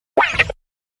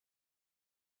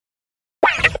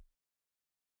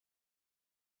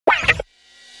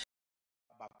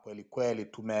kweli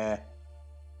kweli.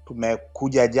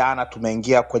 Tumekuja jana,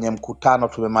 tumeingia kwenye mkutano,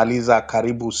 tumemaliza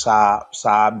karibu saa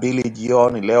 2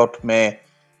 jioni. Leo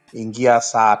tumeingia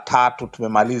saa 3,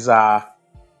 tumemaliza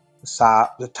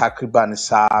takriban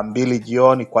saa 2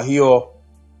 jioni.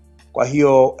 Kwa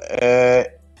hiyo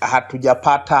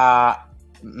hatujapata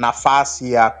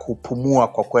nafasi ya kupumua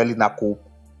kwa kweli na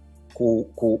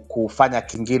kufanya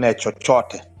kingine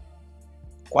chochote.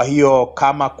 Kwa hiyo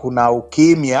kama kuna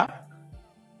ukimya,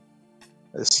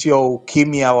 sio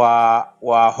ukimya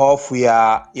wa hofu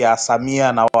ya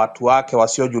Samia na watu wake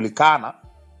wasiojulikana,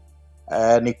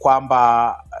 ni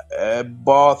kwamba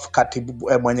both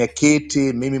katibu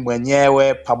mwenyekiti, mimi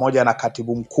mwenyewe pamoja na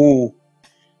katibu mkuu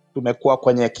tumekuwa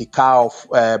kwenye kikao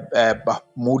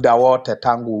muda wote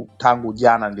tangu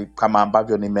jana, kama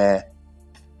ambavyo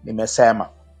nimesema.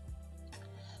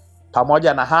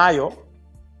 Pamoja na hayo,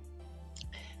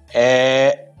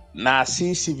 na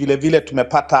sisi vile vile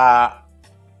tumepata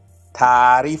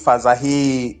taarifa za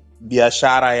hii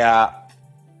biashara ya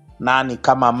nani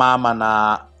kama mama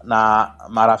na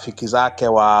marafiki zake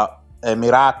wa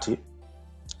Emirati,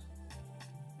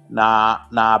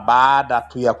 na baada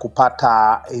tu ya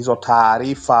kupata hizo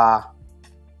taarifa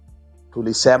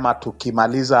tulisema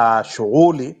tukimaliza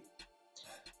shughuli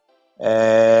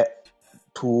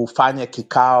tufanye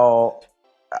kikao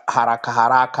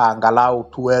haraka angalau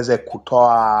tuweze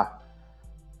kutoa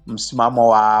msimamo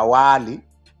wa awali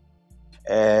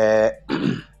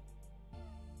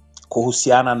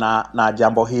kuhusiana na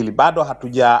jambo hili. Bado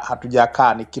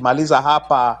hatujakaa. Nikimaliza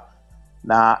hapa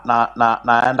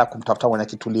naenda kumtafuta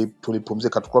mwenyekiti.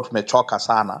 Tulipumzika, tulikuwa tumechoka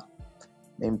sana.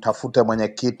 Nimtafute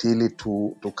mwenyekiti ili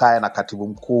tukae na katibu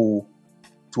mkuu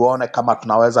tuone kama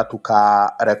tunaweza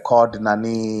tukarecord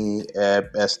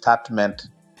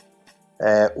statement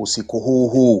usiku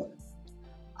huu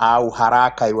au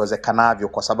haraka iwezekanavyo,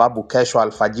 kwa sababu kesho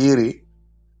alfajiri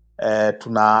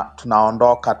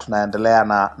tunaondoka, tunaendelea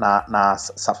na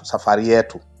safari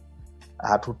yetu.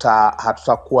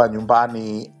 Hatutakuwa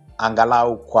nyumbani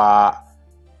angalau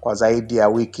kwa zaidi ya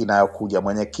wiki inayokuja.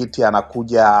 Mwenyekiti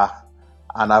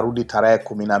anarudi tarehe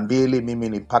 12, mimi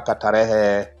ni mpaka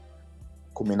tarehe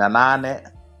 18,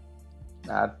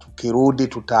 na tukirudi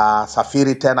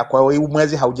tutasafiri tena. Kwa hiyo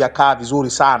mwezi haujakaa vizuri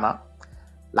sana,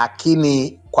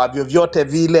 lakini kwa vyovyote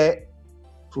vile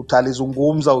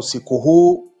tutalizungumza usiku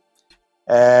huu.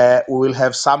 We will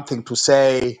have something to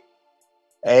say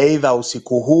either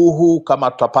usiku huu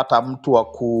kama tutapata mtu wa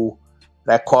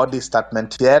kurekodi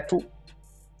statement yetu,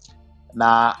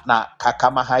 na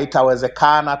kama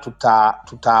haitawezekana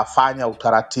tutafanya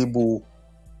utaratibu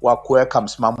wa kuweka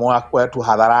msimamo wetu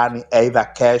hadharani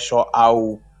either kesho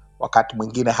au wakati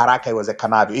mwingine haraka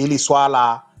iwezekanavyo. Hili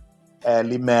swala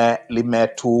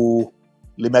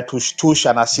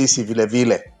limetushtusha na sisi vile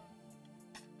vile.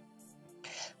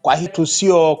 Kwa hiyo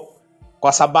sio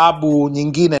kwa sababu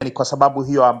nyingine, ni kwa sababu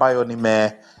hiyo ambayo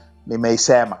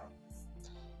nimeisema.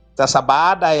 Sasa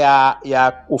baada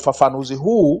ya ufafanuzi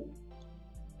huu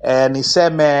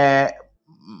niseme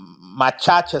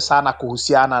machache sana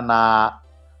kuhusiana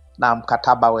na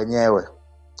mkataba wenyewe.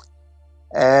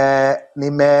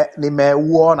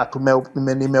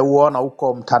 Nimeuona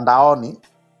huko mtandaoni.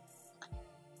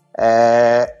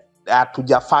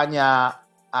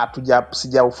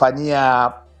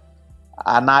 Sijaufanyia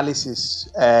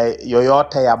analysis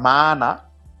yoyote ya maana.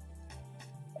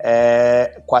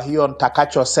 Kwa hiyo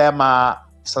nitakachosema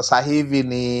sasa hivi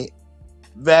ni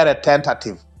very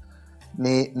tentative.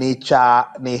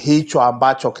 Ni hicho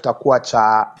ambacho kitakuwa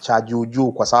cha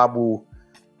juu, kwa sababu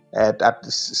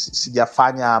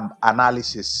sijafanya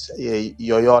analysis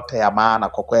yoyote ya maana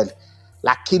kwa kweli.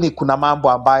 Lakini kuna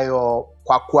mambo ambayo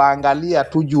kwa kuangalia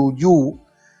tu juu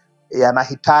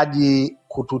yanahitaji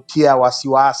kututia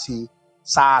wasiwasi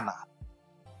sana,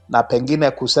 na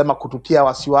pengine kusema kututia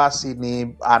wasiwasi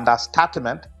ni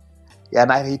understatement.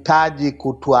 Yanahitaji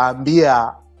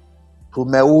kutuambia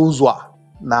tumeuzwa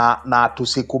na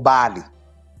tusikubali.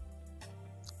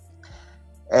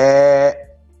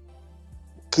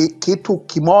 Kitu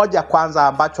kimoja kwanza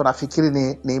ambacho nafikiri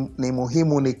ni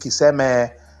muhimu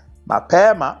nikiseme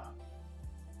mapema,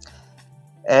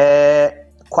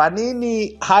 kwa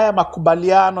nini haya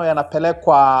makubaliano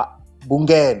yanapelekwa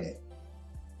bungeni?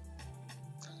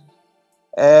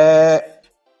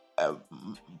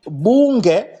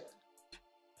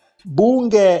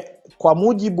 Bunge kwa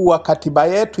mujibu wa katiba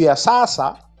yetu ya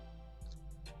sasa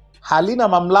halina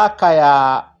mamlaka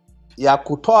ya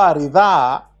kutoa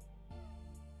ridhaa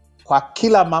kwa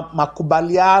kila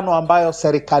makubaliano ambayo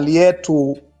serikali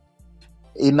yetu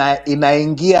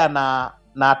inaingia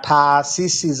na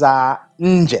taasisi za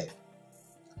nje.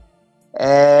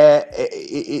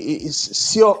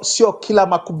 sio kila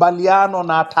makubaliano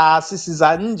na taasisi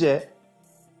za nje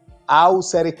au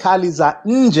serikali za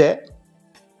nje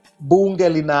bunge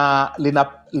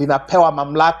linapewa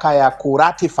mamlaka ya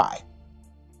kuratify.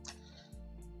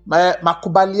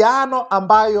 Makubaliano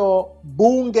ambayo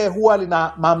bunge huwa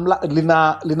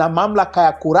lina mamlaka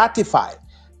ya kuratify,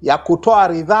 ya kutoa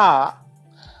ridhaa,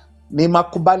 ni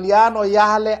makubaliano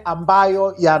yale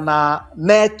ambayo yana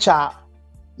nature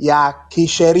ya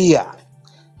kisheria,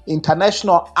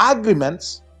 international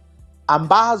agreements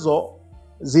ambazo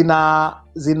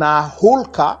zina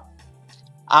hulka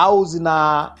au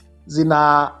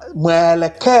zina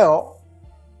mwelekeo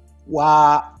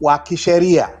wa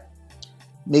kisheria.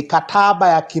 Mikataba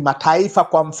ya kimataifa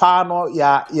kwa mfano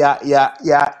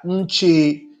ya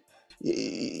nchi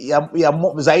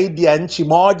zaidi ya nchi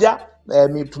moja.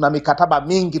 Tuna mikataba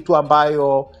mingi tu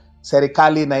ambayo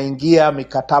serikali inaingia,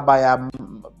 mikataba ya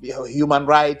human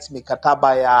rights,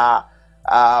 mikataba ya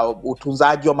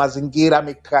utunzaji wa mazingira.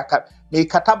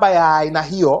 Mikataba ya aina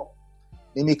hiyo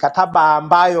ni mikataba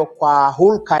ambayo kwa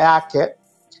hulka yake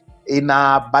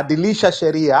inabadilisha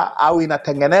sheria au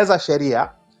inatengeneza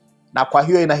sheria, na kwa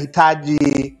hiyo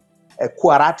inahitaji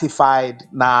kuwa ratified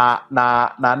na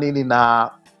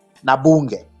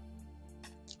bunge.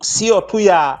 Sio tu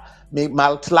ya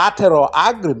multilateral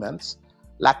agreements,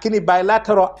 lakini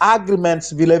bilateral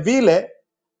agreements vile vile,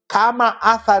 kama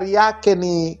athari yake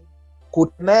ni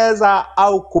kutengeneza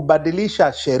au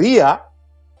kubadilisha sheria,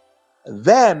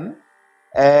 then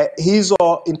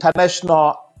hizo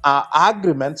international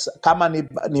agreements, kama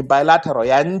ni bilateral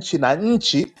ya nchi na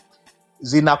nchi,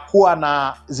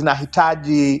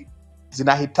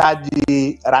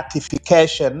 zinahitaji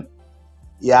ratification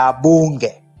ya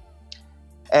bunge.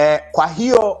 Kwa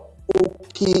hiyo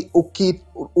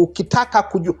ukitaka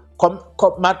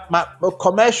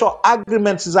commercial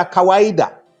agreements za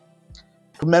kawaida,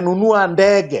 tumenunua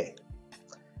ndege,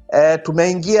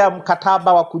 tumeingia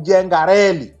mkataba wa kujenga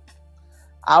reli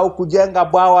au kujenga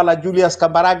bwawa la Julius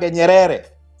Kambarage Nyerere,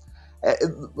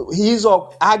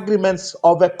 hizo agreements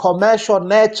of a commercial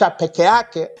nature peke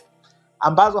yake,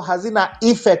 ambazo hazina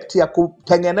effect ya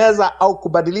kutengeneza au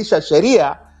kubadilisha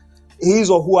sheria,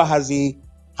 hizo huwa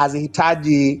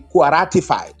hazihitaji kuwa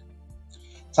ratified.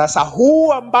 Sasa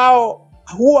huu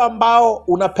ambao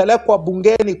unapelekwa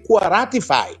bungeni kuwa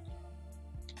ratified,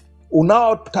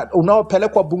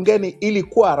 unaopelekwa bungeni ili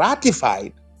kuwa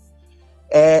ratified,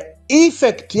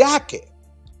 effect yake,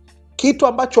 kitu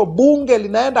ambacho bunge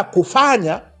linaenda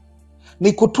kufanya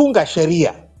ni kutunga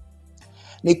sheria,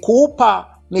 ni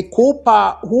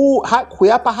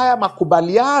kuyapa haya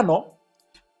makubaliano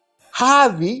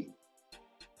hadhi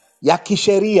ya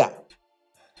kisheria.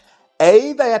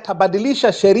 Aidha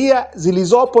yatabadilisha sheria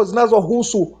zilizopo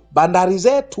zinazohusu bandari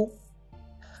zetu,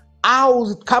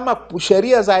 au kama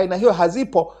sheria za aina hiyo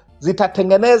hazipo,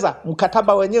 zitatengeneza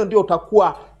mkataba wenyewe ndio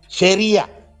utakuwa sheria.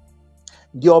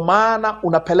 Ndio maana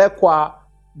unapelekwa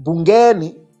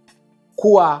bungeni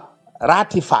kuwa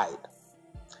ratified.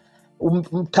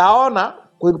 Mtaona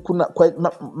kuna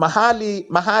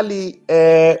mahali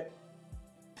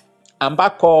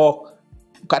ambako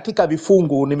katika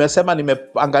vifungu,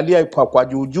 nimeangalia kwa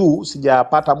juu,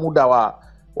 sijapata muda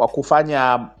wa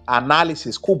kufanya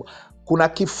analysis kubwa. Kuna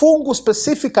kifungu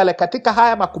specifically katika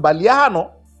haya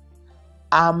makubaliano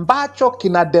ambacho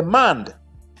kina demand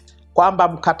kwamba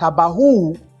mkataba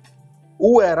huu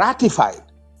uwe ratified,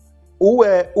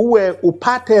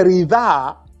 upate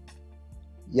ridhaa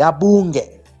ya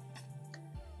bunge.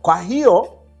 Kwa hiyo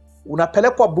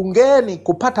unapelekwa bungeni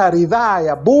kupata ridhaa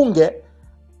ya bunge,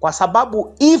 kwa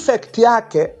sababu effect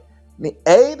yake ni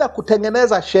aidha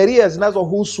kutengeneza sheria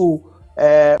zinazohusu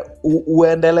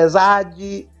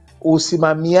uendelezaji,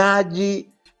 usimamiaji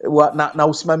na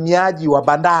usimamiaji wa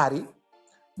bandari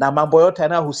na mambo yote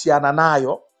yanayohusiana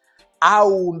nayo,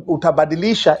 au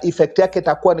utabadilisha, effect yake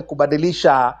itakuwa ni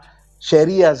kubadilisha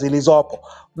sheria zilizopo.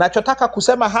 Nachotaka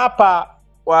kusema hapa,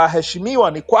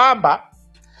 waheshimiwa, ni kwamba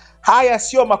haya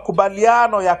sio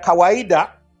makubaliano ya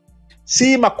kawaida,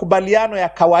 si makubaliano ya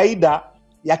kawaida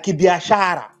ya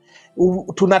kibiashara.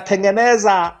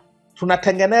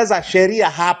 Tunatengeneza sheria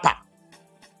hapa.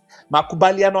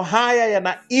 Makubaliano haya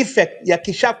yana effect,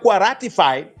 yakishakuwa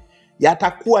ratified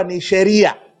yatakuwa ni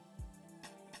sheria.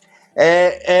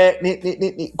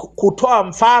 Kutoa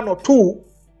mfano tu,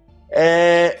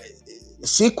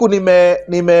 siku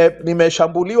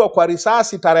nimeshambuliwa kwa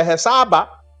risasi tarehe 7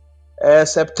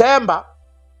 Septemba.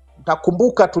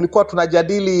 Mtakumbuka tulikuwa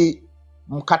tunajadili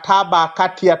mkataba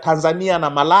kati ya Tanzania na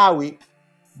Malawi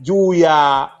juu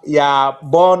ya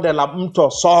bonde la mto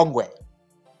Songwe.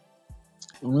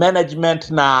 management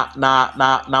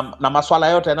na masuala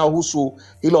yote yanayohusu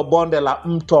hilo bonde la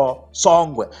mto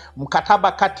Songwe.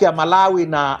 Mkataba kati ya Malawi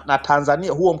na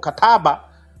Tanzania, huo mkataba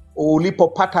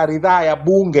ulipopata ridhaa ya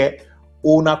bunge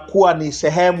unakuwa ni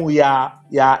sehemu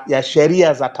ya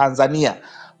sheria za Tanzania.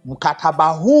 Mkataba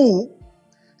huu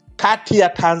kati ya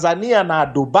Tanzania na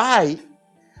Dubai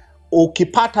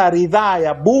ukipata ridhaa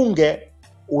ya bunge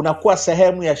unakuwa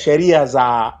sehemu ya sheria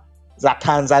za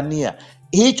Tanzania.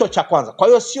 Hicho cha kwanza. Kwa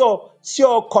hiyo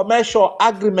sio commercial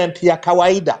agreement ya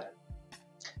kawaida.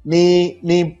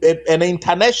 Ni an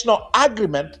international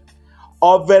agreement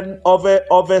of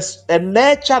a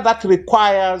nature that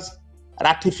requires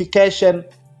ratification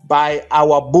by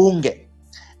our bunge.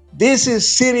 This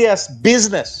is serious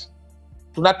business.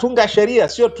 Tunatunga sheria,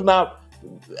 sio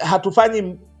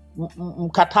hatufanyi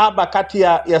mkataba kati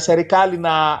ya serikali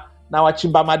na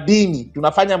wachimba madini.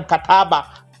 Tunafanya mkataba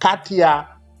kati ya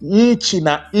nchi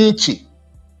na nchi,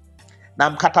 na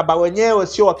mkataba wenyewe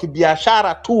sio wa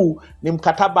kibiashara tu, ni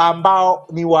mkataba ambao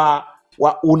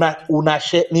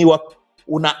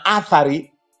una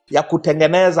athari ya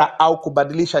kutengeneza au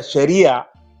kubadilisha sheria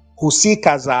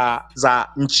husika za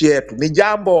nchi yetu.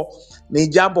 Ni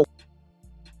jambo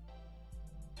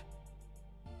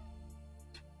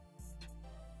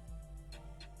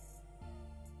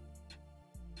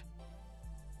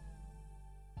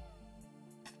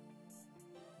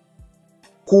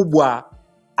kubwa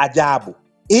ajabu.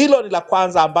 Hilo ni la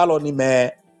kwanza ambalo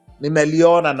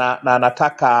nimeliona na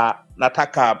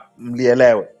nataka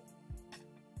mlielewe.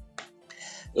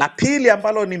 La pili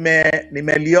ambalo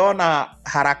nimeliona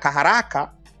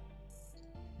haraka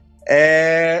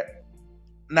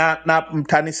na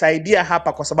mtanisaidia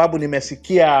hapa kwa sababu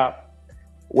nimesikia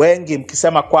wengi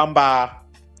mkisema kwamba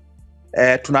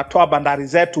tunatoa bandari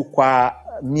zetu kwa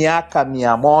miaka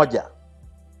 100.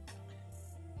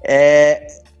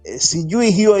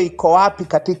 Sijui hiyo iko wapi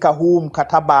katika huu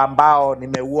mkataba ambao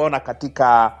nimeuona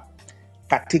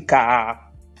katika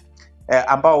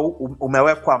ambao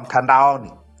umewekwa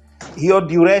mtandaoni. Hiyo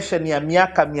duration ya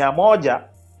miaka 100,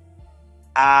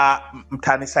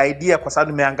 mtanisaidia kwa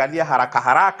sababu nimeangalia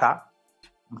haraka,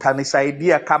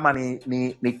 mtanisaidia kama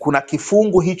ni kuna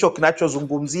kifungu hicho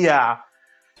kinachozungumzia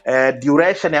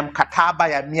duration ya mkataba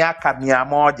ya miaka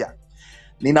 100.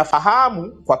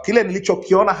 Ninafahamu kwa kile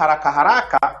nilichokiona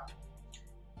haraka,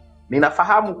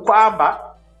 ninafahamu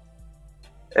kwamba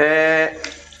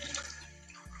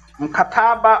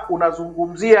mkataba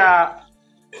unazungumzia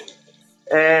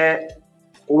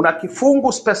una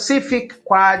kifungu specific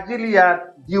kwa ajili ya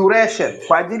duration,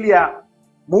 kwa ajili ya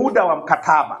muda wa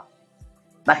mkataba,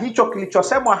 na hicho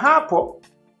kilichosemwa hapo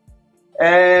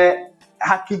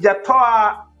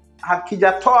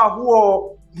hakijatoa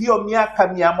hiyo miaka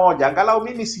 100. Angalau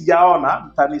mimi sijaona,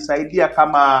 mtanisaidia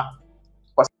kama,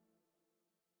 kwa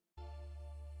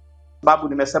sababu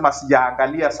nimesema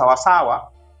sijaangalia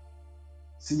sawasawa,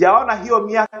 sijaona hiyo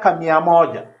miaka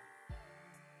 100.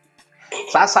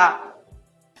 Sasa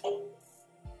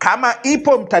kama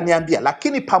ipo mtaniambia,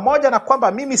 lakini pamoja na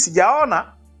kwamba mimi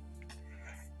sijaona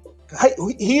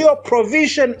hiyo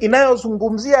provision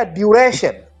inayozungumzia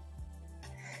duration,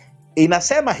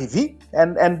 inasema hivi,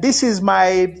 and this is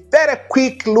my very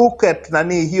quick look at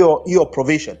hiyo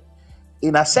provision.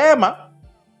 Inasema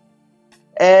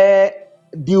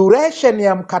duration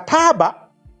ya mkataba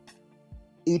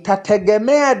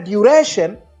itategemea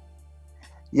duration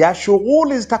ya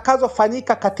shughuli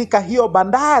zitakazofanyika katika hiyo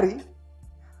bandari,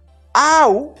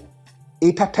 au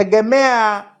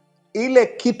itategemea ile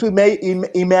kitu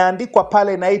imeandikwa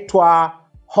pale inaitwa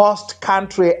host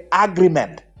country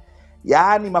agreement,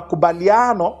 yaani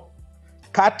makubaliano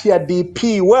kati ya DP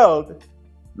World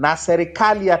na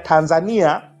serikali ya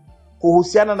Tanzania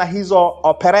kuhusiana na hizo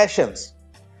operations.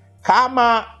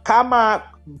 Kama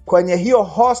kwenye hiyo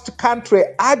host country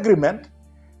agreement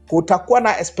kutakuwa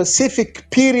na a specific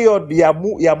period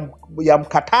ya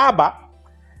mkataba,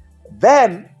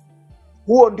 then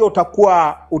huo ndio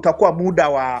utakuwa muda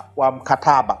wa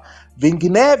mkataba.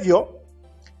 Vinginevyo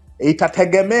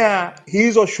itategemea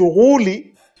hizo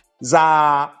shughuli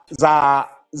za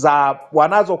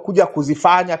wanazokuja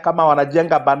kuzifanya, kama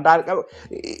wanajenga bandari.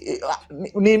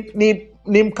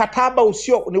 Ni mkataba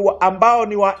ambao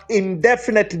ni wa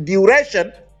indefinite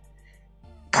duration,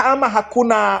 kama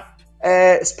hakuna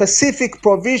specific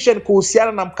provision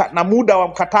kuhusiana na muda wa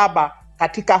mkataba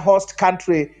katika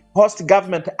host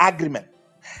government agreement.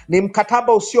 Ni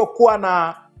mkataba usiokuwa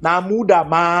na muda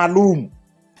maalum.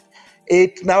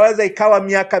 Inaweza ikawa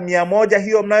miaka 100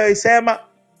 hiyo mnayoisema,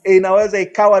 inaweza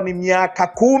ikawa ni miaka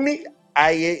 10,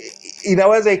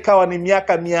 inaweza ikawa ni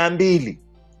miaka 200.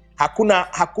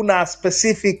 Hakuna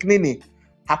specific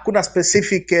hakuna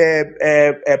specific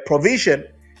provision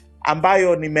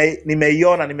ambayo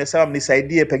nimeiona, nimesema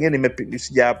mnisaidie, pengine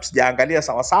sijaangalia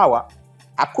sawa sawa.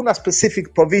 Hakuna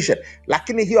specific provision,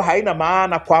 lakini hiyo haina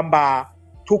maana kwamba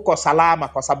tuko salama,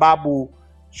 kwa sababu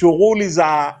shughuli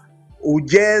za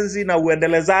ujenzi na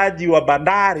uendelezaji wa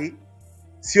bandari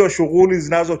sio shughuli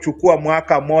zinazochukua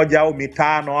mwaka mmoja au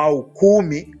mitano au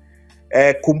 10.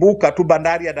 Kumbuka tu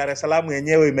bandari ya Dar es Salaam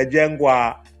yenyewe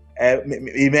imejengwa,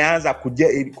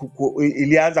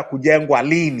 ilianza kujengwa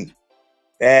lini?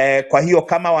 Kwa hiyo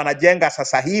kama wanajenga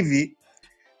sasa hivi,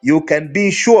 you can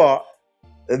be sure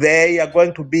they are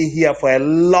going to be here for a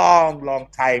long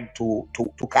time to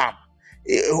come.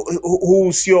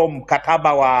 Huu sio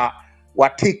mkataba wa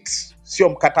TICS, sio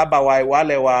mkataba wa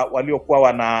wale waliokuwa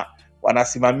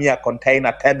wanasimamia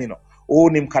container terminal. Huu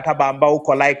ni mkataba ambao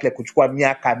uko likely kuchukua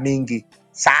miaka mingi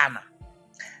sana.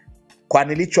 Kwa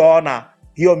nilichoona,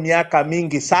 hiyo miaka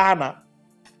mingi sana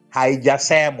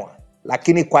haijasemwa,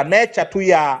 lakini kwa nature tu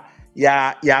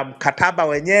ya mkataba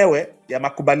wenyewe, ya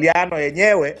makubaliano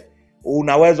yenyewe,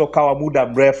 unaweza ukawa muda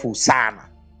mrefu sana.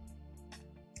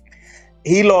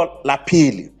 Hilo la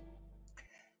pili.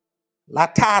 La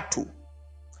tatu,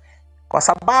 kwa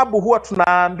sababu huwa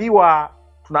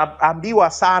tunaambiwa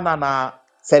sana na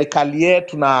serikali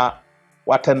yetu na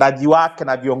watendaji wake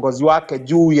na viongozi wake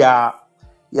juu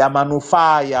ya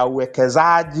manufaa ya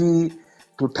uwekezaji,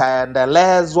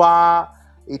 tutaendelezwa,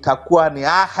 itakuwa ni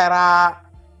akhera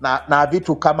na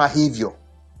vitu kama hivyo.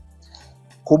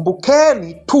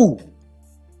 Kumbukeni tu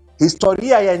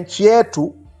historia ya nchi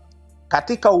yetu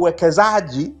katika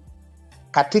uwekezaji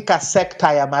katika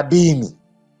sekta ya madini.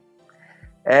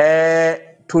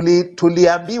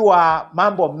 Tuliambiwa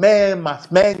mambo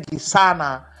mengi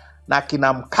sana na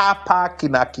kina Mkapa,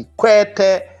 kina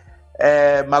Kikwete.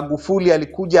 Magufuli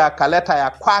alikuja akaleta ya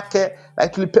kwake,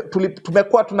 lakini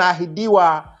tumekuwa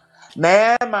tunaahidiwa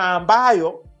neema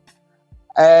ambayo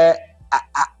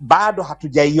bado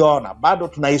hatujaiona, bado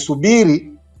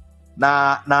tunaisubiri,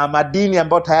 na madini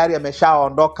ambayo tayari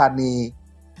yameshaondoka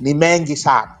ni mengi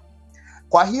sana.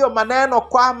 Kwa hiyo maneno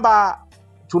kwamba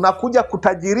tunakuja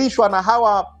kutajirishwa na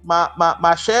hawa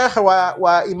mashehe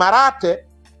wa Imarate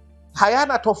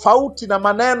hayana tofauti na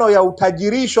maneno ya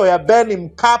utajirisho ya Beni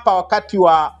Mkapa wakati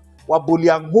wa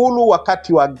Bulyanhulu,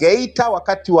 wakati wa Geita,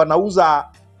 wakati wanauza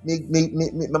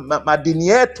madini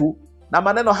yetu, na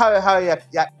maneno hayo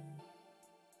ya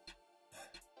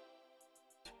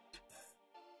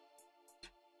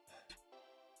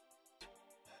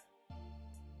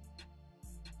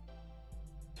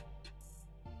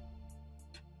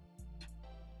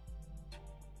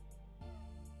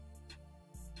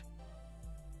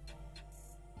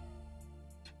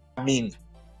amini.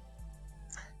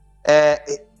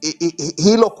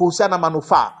 Hilo kuhusiana na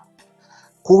manufaa.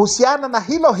 Kuhusiana na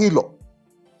hilo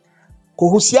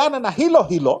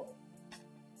hilo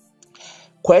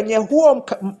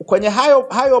kwenye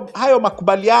hayo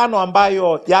makubaliano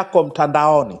ambayo yako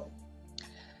mtandaoni,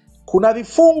 kuna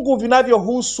vifungu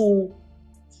vinavyohusu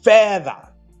fedha,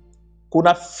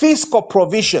 kuna fiscal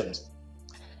provisions.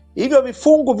 Hivyo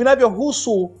vifungu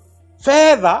vinavyohusu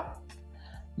fedha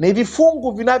ni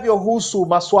vifungu vinavyohusu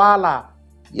masuala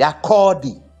ya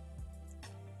kodi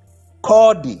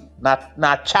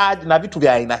na charge na vitu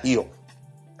vya aina hiyo.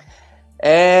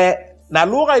 Na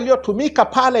lugha iliyotumika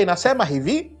pale inasema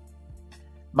hivi: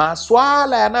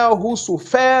 masuala yanayohusu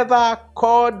fedha,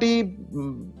 kodi,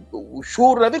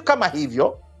 ushuru na vitu kama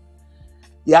hivyo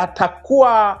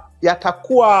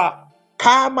yatakuwa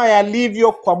kama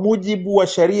yalivyo kwa mujibu wa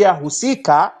sheria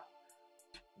husika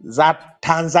za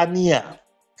Tanzania.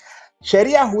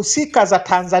 Sheria husika za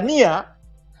Tanzania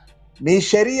ni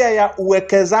sheria ya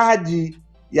uwekezaji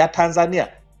ya Tanzania,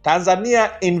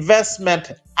 Tanzania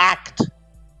Investment Act.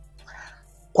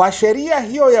 Kwa sheria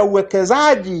hiyo ya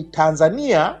uwekezaji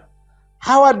Tanzania,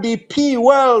 hawa DP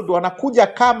World wanakuja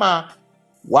kama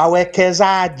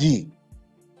wawekezaji.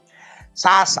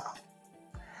 Sasa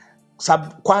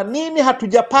kwa nini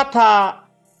hatujapata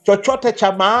chochote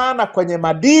cha maana kwenye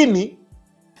madini?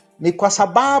 Ni kwa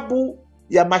sababu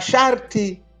ya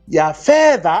masharti ya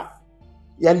fedha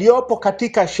yaliyopo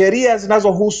katika sheria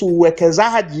zinazohusu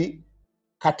uwekezaji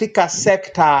katika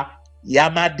sekta ya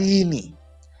madini.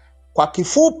 Kwa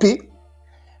kifupi,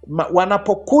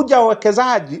 wanapokuja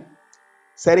wawekezaji,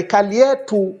 serikali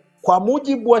yetu kwa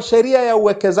mujibu wa sheria ya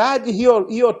uwekezaji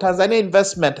hiyo Tanzania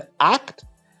Investment Act,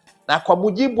 na kwa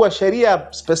mujibu wa sheria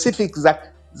specific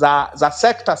za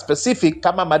sector specific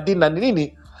kama madini na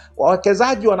nini,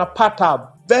 wawekezaji wanapata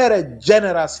very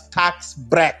generous tax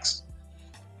breaks.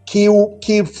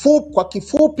 Kwa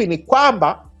kifupi ni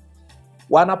kwamba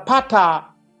wanapata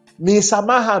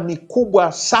misamaha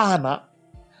mikubwa sana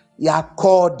ya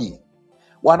kodi.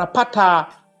 Wanapata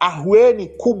ahueni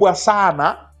kubwa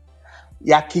sana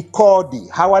ya kikodi.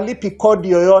 Hawalipi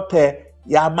kodi yoyote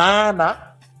ya maana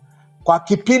kwa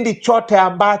kipindi chote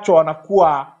ambacho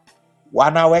wanakuwa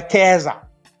wanawekeza.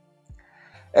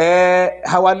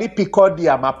 Hawalipi kodi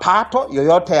ya mapato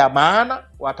yoyote ya maana.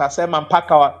 Watasema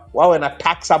mpaka wawe na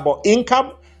taxable income.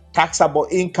 Taxable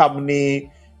income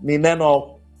ni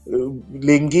neno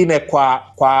lingine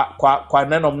kwa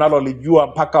neno mnalolijua,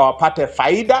 mpaka wapate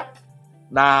faida,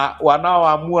 na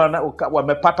wanaoamua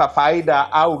wamepata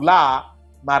faida au la,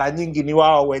 mara nyingi ni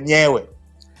wao wenyewe.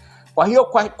 Kwa hiyo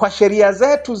kwa sheria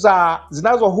zetu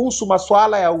zinazohusu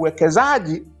masuala ya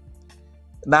uwekezaji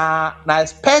na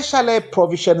especially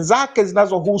provision zake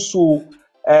zinazohusu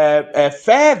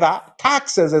fedha,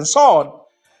 taxes and so on,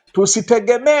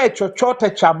 tusitegemee chochote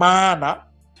cha maana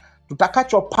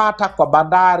tutakachopata kwa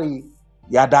bandari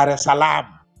ya Dar es Salaam,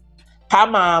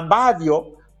 kama ambavyo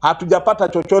hatujapata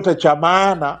chochote cha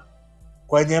maana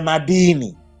kwenye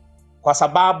madini, kwa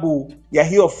sababu ya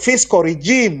hiyo fiscal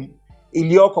regime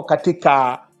iliyoko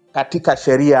katika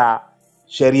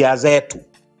sheria zetu.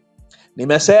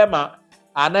 Nimesema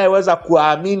anayeweza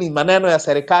kuamini maneno ya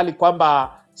serikali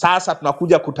kwamba sasa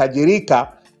tunakuja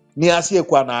kutajirika ni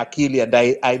asiyekuwa na akili, and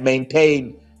I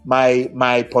maintain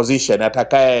my position.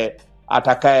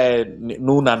 Atakaye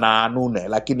nuna na anune,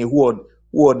 lakini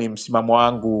huo ni msimamo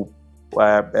wangu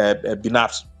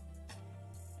binafsi.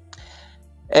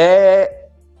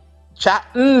 Cha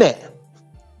 4,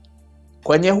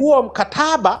 kwenye huo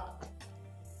mkataba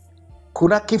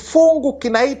kuna kifungu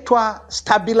kinaitwa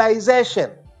stabilization.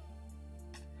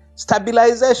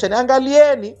 Stabilization,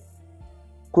 angalieni,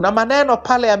 kuna maneno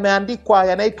pale yameandikwa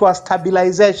yanaitwa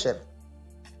stabilization.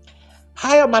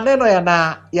 Hayo maneno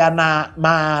yana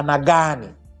maana gani?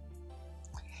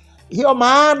 Hiyo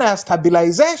maana ya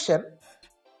stabilization,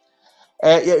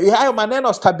 hayo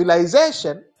maneno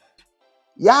stabilization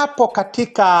yapo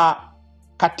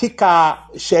katika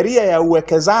sheria ya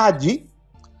uwekezaji,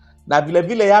 na vile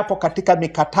vile yapo katika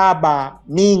mikataba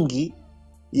mingi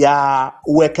ya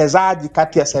uwekezaji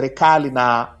kati ya serikali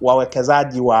na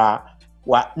wawekezaji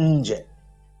wa nje.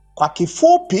 Kwa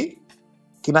kifupi,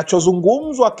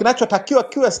 kinachozungumzwa, kinachotakiwa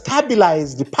kiwe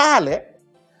stabilized pale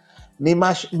ni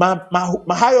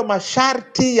hayo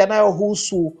masharti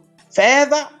yanayohusu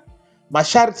fedha,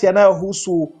 masharti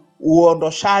yanayohusu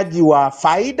uondoshaji wa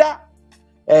faida.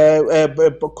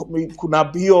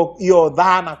 Kuna hiyo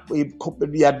dhana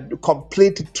ya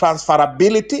complete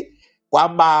transferability,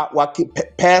 kwamba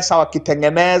pesa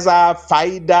wakitengeneza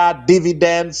faida,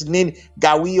 dividends,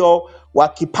 gawio,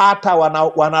 wakipata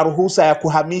wanaruhusa ya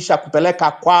kuhamisha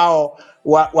kupeleka kwao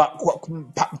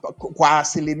kwa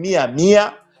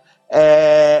 100%.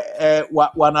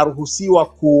 Wanaruhusiwa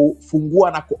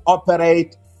kufungua na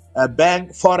kuoperate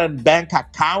foreign bank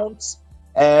accounts.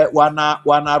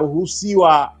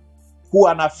 Wanaruhusiwa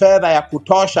kuwa na fedha ya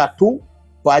kutosha tu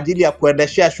kwa ajili ya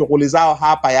kuendeshea shughuli zao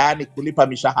hapa, yaani kulipa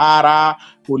mishahara,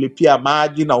 kulipia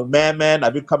maji na umeme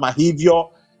na vitu kama hivyo.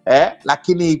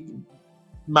 Lakini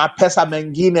mapesa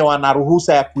mengine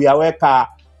wanaruhusa ya kuyaweka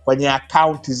kwenye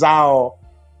akaunti zao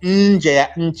nje ya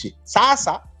nchi.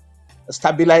 Sasa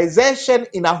stabilization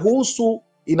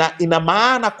ina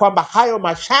maana kwamba hayo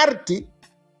masharti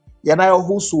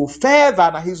yanayohusu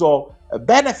fedha na hizo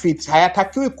benefits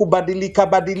hayatakiwi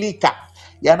kubadilika,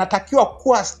 yanatakiwa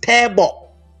kuwa stable.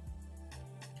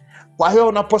 Kwa hiyo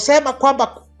unaposema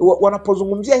kwamba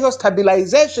wanapozungumzia hiyo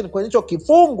stabilization kwenye hicho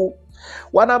kifungu,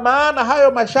 wana maana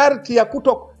hayo masharti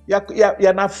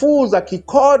ya nafuu za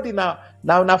kikodi na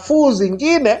nafuu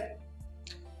zingine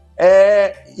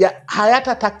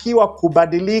hayatatakiwa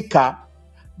kubadilika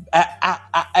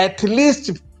at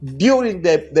least during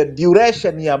the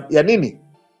duration ya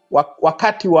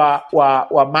wakati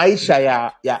wa maisha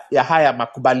ya haya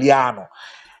makubaliano.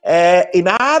 In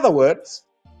other words,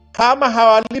 kama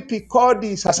hawalipi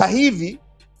kodi sasa hivi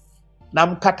na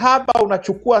mkataba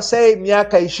unachukua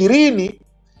miaka 20,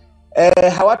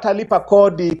 hawatalipa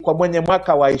kodi kwa mwenye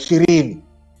mwaka wa 20,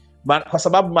 kwa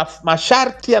sababu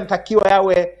masharti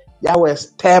yanatakiwa yawe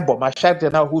stable, masharti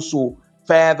yanayohusu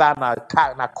fedha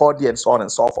na kodi and so on and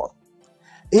so forth.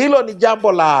 Hilo ni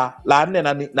jambo la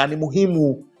 4 na ni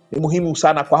muhimu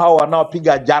sana kwa hao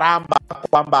wanaopiga jaramba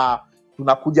kwamba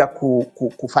tunakuja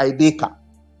kufaidika.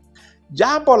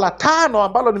 Jambo la 5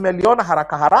 ambalo nimeliona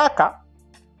haraka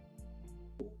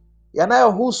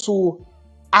yanayohusu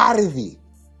ardhi,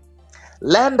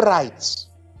 land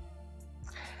rights.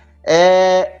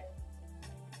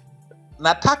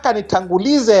 Nataka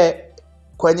nitangulize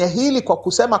kwenye hili kwa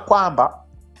kusema kwamba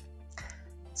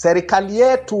serikali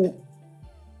yetu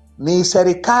ni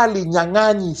serikali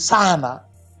nyang'anyi sana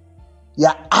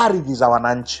ya ardhi za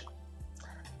wananchi.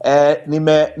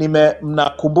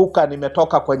 Mnakumbuka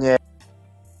nimetoka kwenye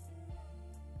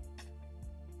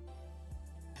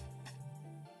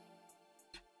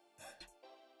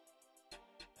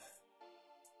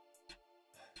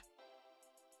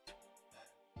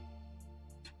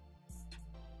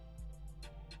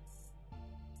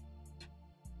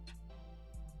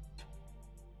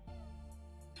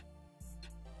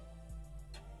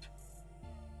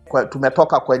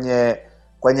tumetoka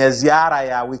kwenye ziara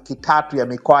ya wiki 3 ya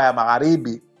mikoa ya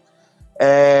magharibi.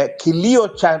 Kilio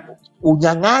cha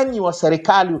unyang'anyi wa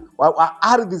serikali wa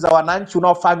ardhi za wananchi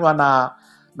unaofanywa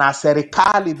na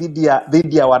serikali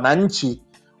dhidi ya wananchi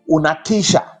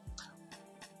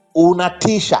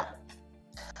unatisha.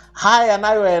 Haya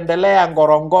yanayoendelea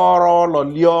Ngorongoro,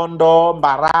 Loliondo,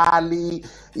 Mbarali,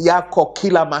 yako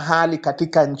kila mahali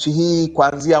katika nchi hii,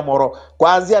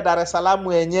 kuanzia Dar es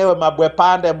Salaam yenyewe,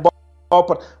 Mabwepande,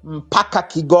 Mbopo mpaka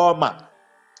Kigoma.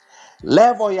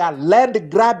 Level ya land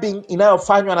grabbing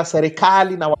inayofanywa na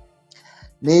serikali, na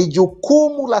ni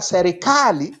jukumu la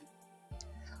serikali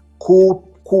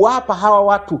kuwapa hawa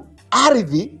watu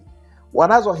ardhi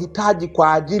wanazohitaji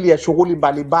kwa ajili ya shughuli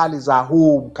mbalimbali za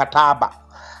huu mkataba.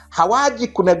 Hawaji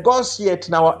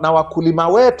kunegotiate na wakulima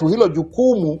wetu. Hilo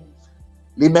jukumu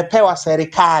limepewa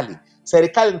serikali.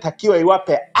 Serikali inatakiwa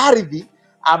iwape ardhi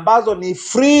ambazo ni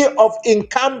free of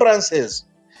encumbrances.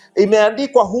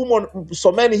 Imeandikwa humo,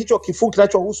 someni hicho kifungu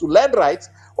kinachohusu land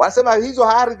rights, wanasema hizo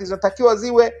ardhi zinatakiwa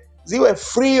ziwe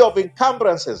free of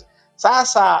encumbrances.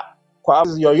 Sasa kwa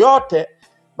yoyote,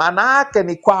 maana yake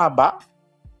ni kwamba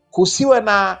kusiwe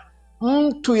na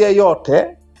mtu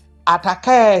yeyote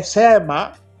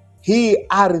atakayesema hii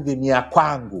ardhi ni ya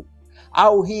kwangu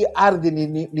au hii ardhi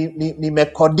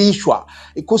nimekodishwa.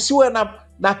 Kusiwe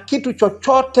na kitu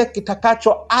chochote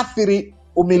kitakachoathiri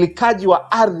umilikaji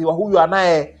wa ardhi wa huyu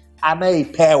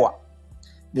anayeipewa.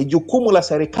 Ni jukumu la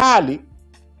serikali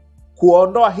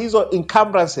kuondoa hizo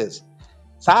encumbrances.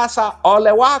 Sasa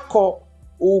ole wako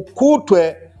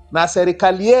ukutwe na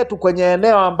serikali yetu kwenye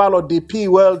eneo ambalo DP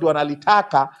World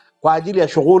wanalitaka kwa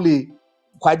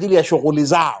ajili ya shughuli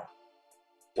zao.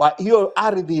 Hiyo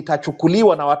ardhi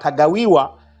itachukuliwa na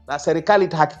watagawiwa, na serikali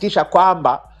itahakikisha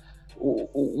kwamba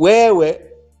wewe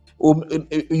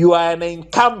you are an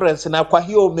encumbrance, na kwa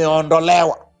hiyo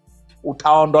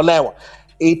utaondolewa.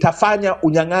 Itafanya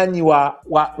unyang'anyi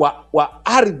wa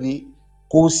ardhi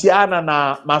kuhusiana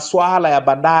na masuala ya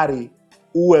bandari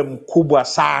uwe mkubwa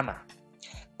sana.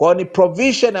 Kwa ni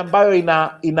provision ambayo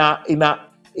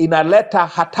inaleta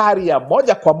hatari ya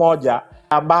moja kwa moja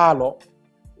ambalo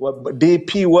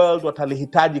DP World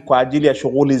watalihitaji kwa ajili ya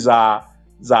shughuli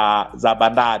za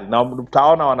bandari. Na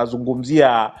mtaona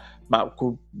wanazungumzia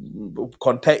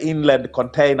inland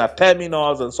container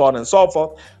terminals and so on and so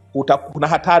forth. Kuna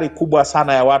hatari kubwa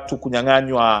sana ya watu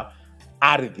kunyang'anywa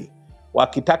ardhi.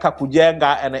 Wakitaka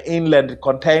kujenga an inland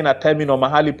container terminal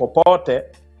mahali popote,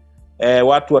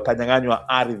 watu watanyang'anywa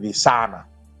ardhi sana.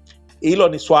 Hilo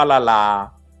ni swala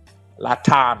la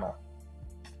 5.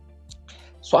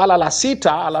 Swala la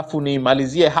 6, alafu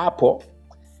nimalizie hapo,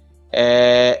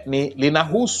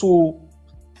 linahusu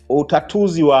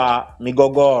utatuzi wa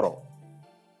migogoro.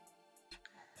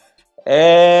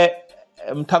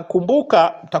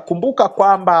 Mtakumbuka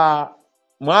kwamba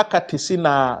mwaka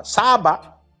 97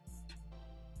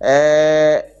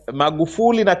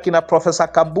 Magufuli na kina Profesa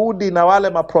Kabudi na wale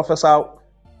maprofesa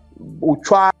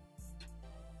Uchwa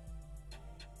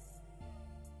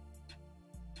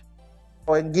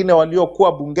wengine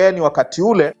waliokuwa bungeni wakati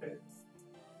ule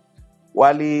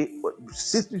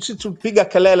sisi tupiga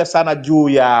kelele sana juu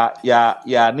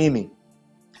ya nini,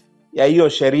 ya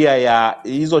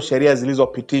hizo sheria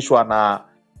zilizopitishwa na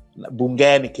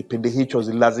bungeni kipindi hicho.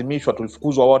 Zililazimishwa,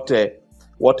 tulifukuzwa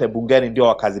wote bungeni ndio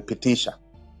wakazipitisha.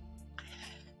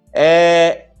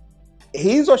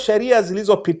 Hizo sheria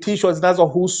zilizopitishwa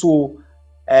zinazohusu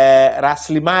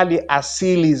rasilimali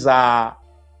asili za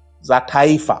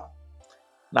taifa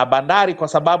na bandari, kwa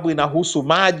sababu inahusu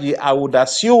maji, au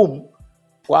assume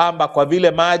kwamba kwa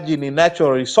vile maji ni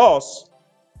natural resource,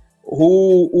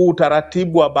 huu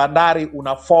utaratibu wa bandari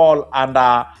una fall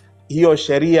under hiyo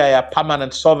sheria ya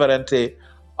permanent sovereignty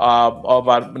of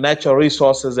natural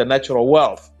resources and natural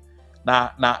wealth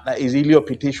na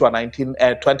iliyopitishwa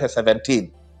 2017.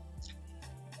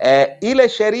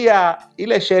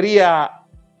 Ile sheria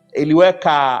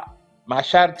iliweka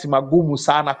masharti magumu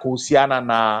sana kuhusiana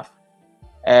na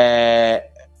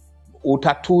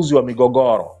utatuzi wa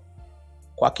migogoro.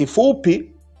 Kwa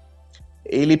kifupi,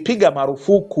 ilipiga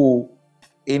marufuku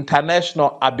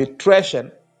international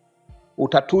arbitration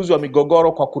utatuzi wa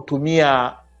migogoro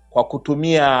kwa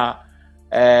kutumia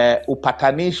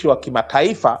upatanishi wa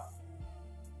kimataifa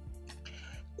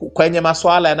kwenye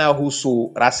masuala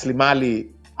yanayohusu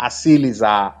rasilimali asili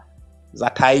za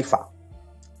taifa.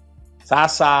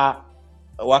 Sasa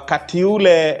wakati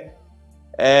ule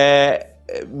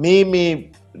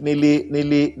mimi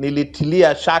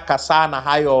nilitilia shaka sana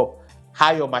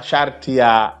hayo masharti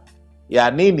ya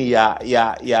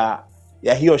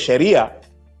hiyo sheria.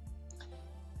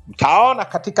 Mtaona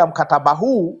katika mkataba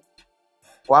huu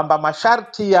kwamba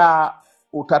masharti ya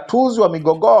utatuzi wa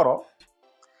migogoro,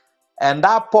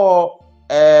 endapo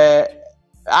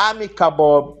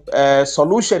amicable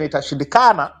solution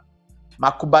itashindikana,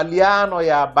 makubaliano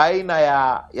ya baina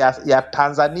ya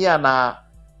Tanzania na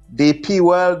DP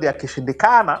World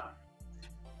yakishindikana,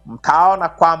 mtaona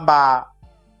kwamba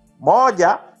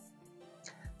moja,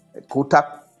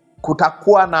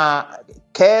 kutakuwa na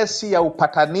kesi ya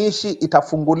upatanishi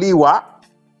itafunguliwa,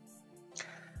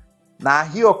 na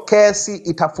hiyo kesi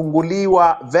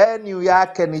itafunguliwa, venue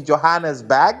yake ni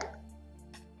Johannesburg.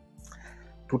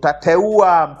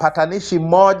 Tutateua mpatanishi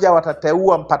mmoja,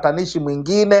 watateua mpatanishi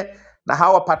mwingine, na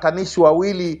hawa wapatanishi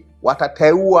wawili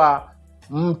watateua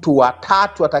mtu wa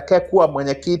tatu atakayekuwa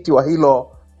mwenyekiti wa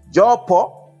hilo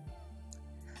jopo.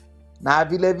 Na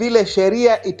vile vile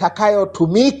sheria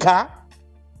itakayotumika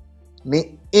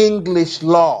ni English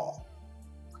law,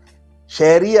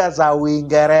 sheria za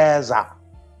Uingereza.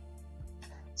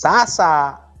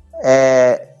 Sasa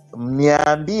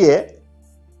mniambie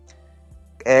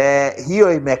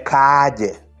hiyo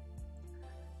imekaaje?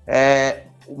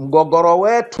 Mgogoro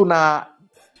wetu na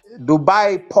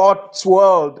Dubai Ports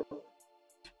World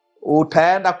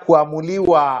utaenda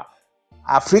kuamuliwa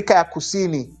Afrika ya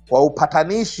Kusini kwa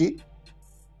upatanishi,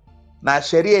 na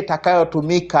sheria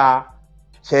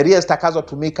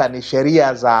zitakazotumika ni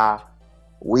sheria za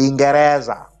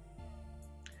Uingereza,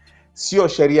 sio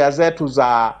sheria zetu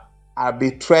za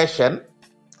arbitration,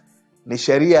 ni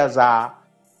sheria za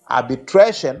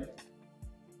arbitration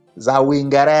za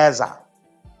Uingereza.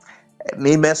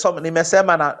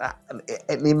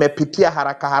 Nimepitia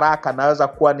haraka, naweza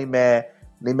kuwa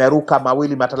nimeruka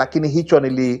mawili matatu, lakini hicho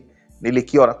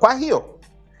nilikiona. Kwa hiyo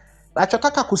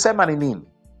nachotaka kusema ni nini?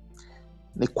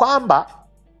 Ni kwamba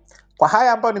kwa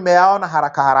haya ambayo nimeyaona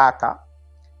haraka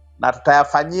na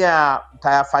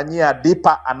tutayafanyia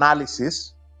deeper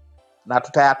analysis, na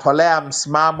tutayatolea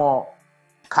msimamo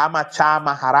kama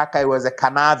chama haraka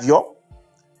iwezekanavyo.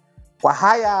 Kwa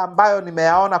haya ambayo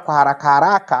nimeyaona kwa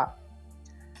haraka,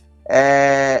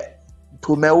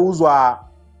 tumeuzwa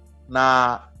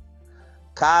na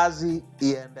kazi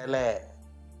iendelee.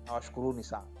 Nawashukuruni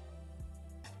sana.